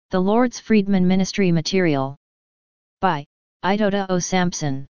The Lord's Freedman Ministry Material. By Idoda O.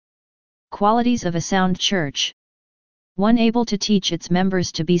 Sampson. Qualities of a Sound Church. 1. Able to teach its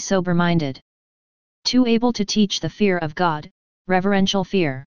members to be sober-minded. 2. Able to teach the fear of God, reverential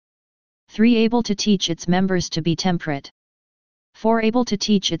fear. 3. Able to teach its members to be temperate. 4. Able to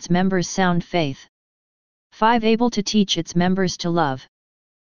teach its members sound faith. 5. Able to teach its members to love.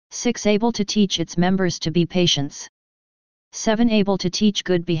 6. Able to teach its members to be patient. 7. Able to teach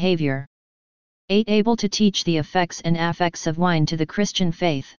good behavior. 8. Able to teach the effects and affects of wine to the Christian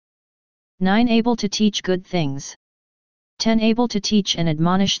faith. 9. Able to teach good things. 10. Able to teach and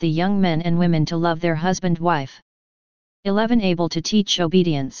admonish the young men and women to love their husband-wife. 11. Able to teach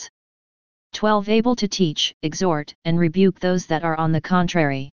obedience. 12. Able to teach, exhort, and rebuke those that are on the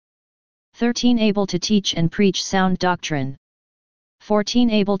contrary. 13. Able to teach and preach sound doctrine. 14.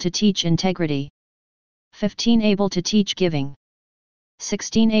 Able to teach integrity. 15. Able to teach giving.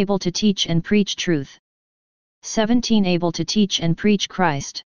 16. Able to teach and preach truth. 17. Able to teach and preach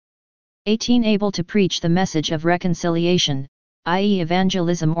Christ. 18. Able to preach the message of reconciliation, i.e.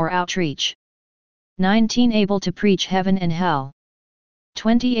 evangelism or outreach. 19. Able to preach heaven and hell.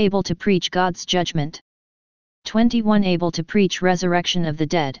 20. Able to preach God's judgment. 21. Able to preach resurrection of the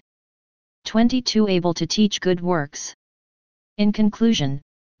dead. 22. Able to teach good works. In conclusion,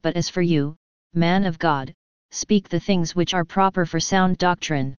 but as for you, man of God, speak the things which are proper for sound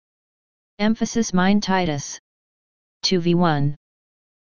doctrine. Emphasis mine Titus 2:1.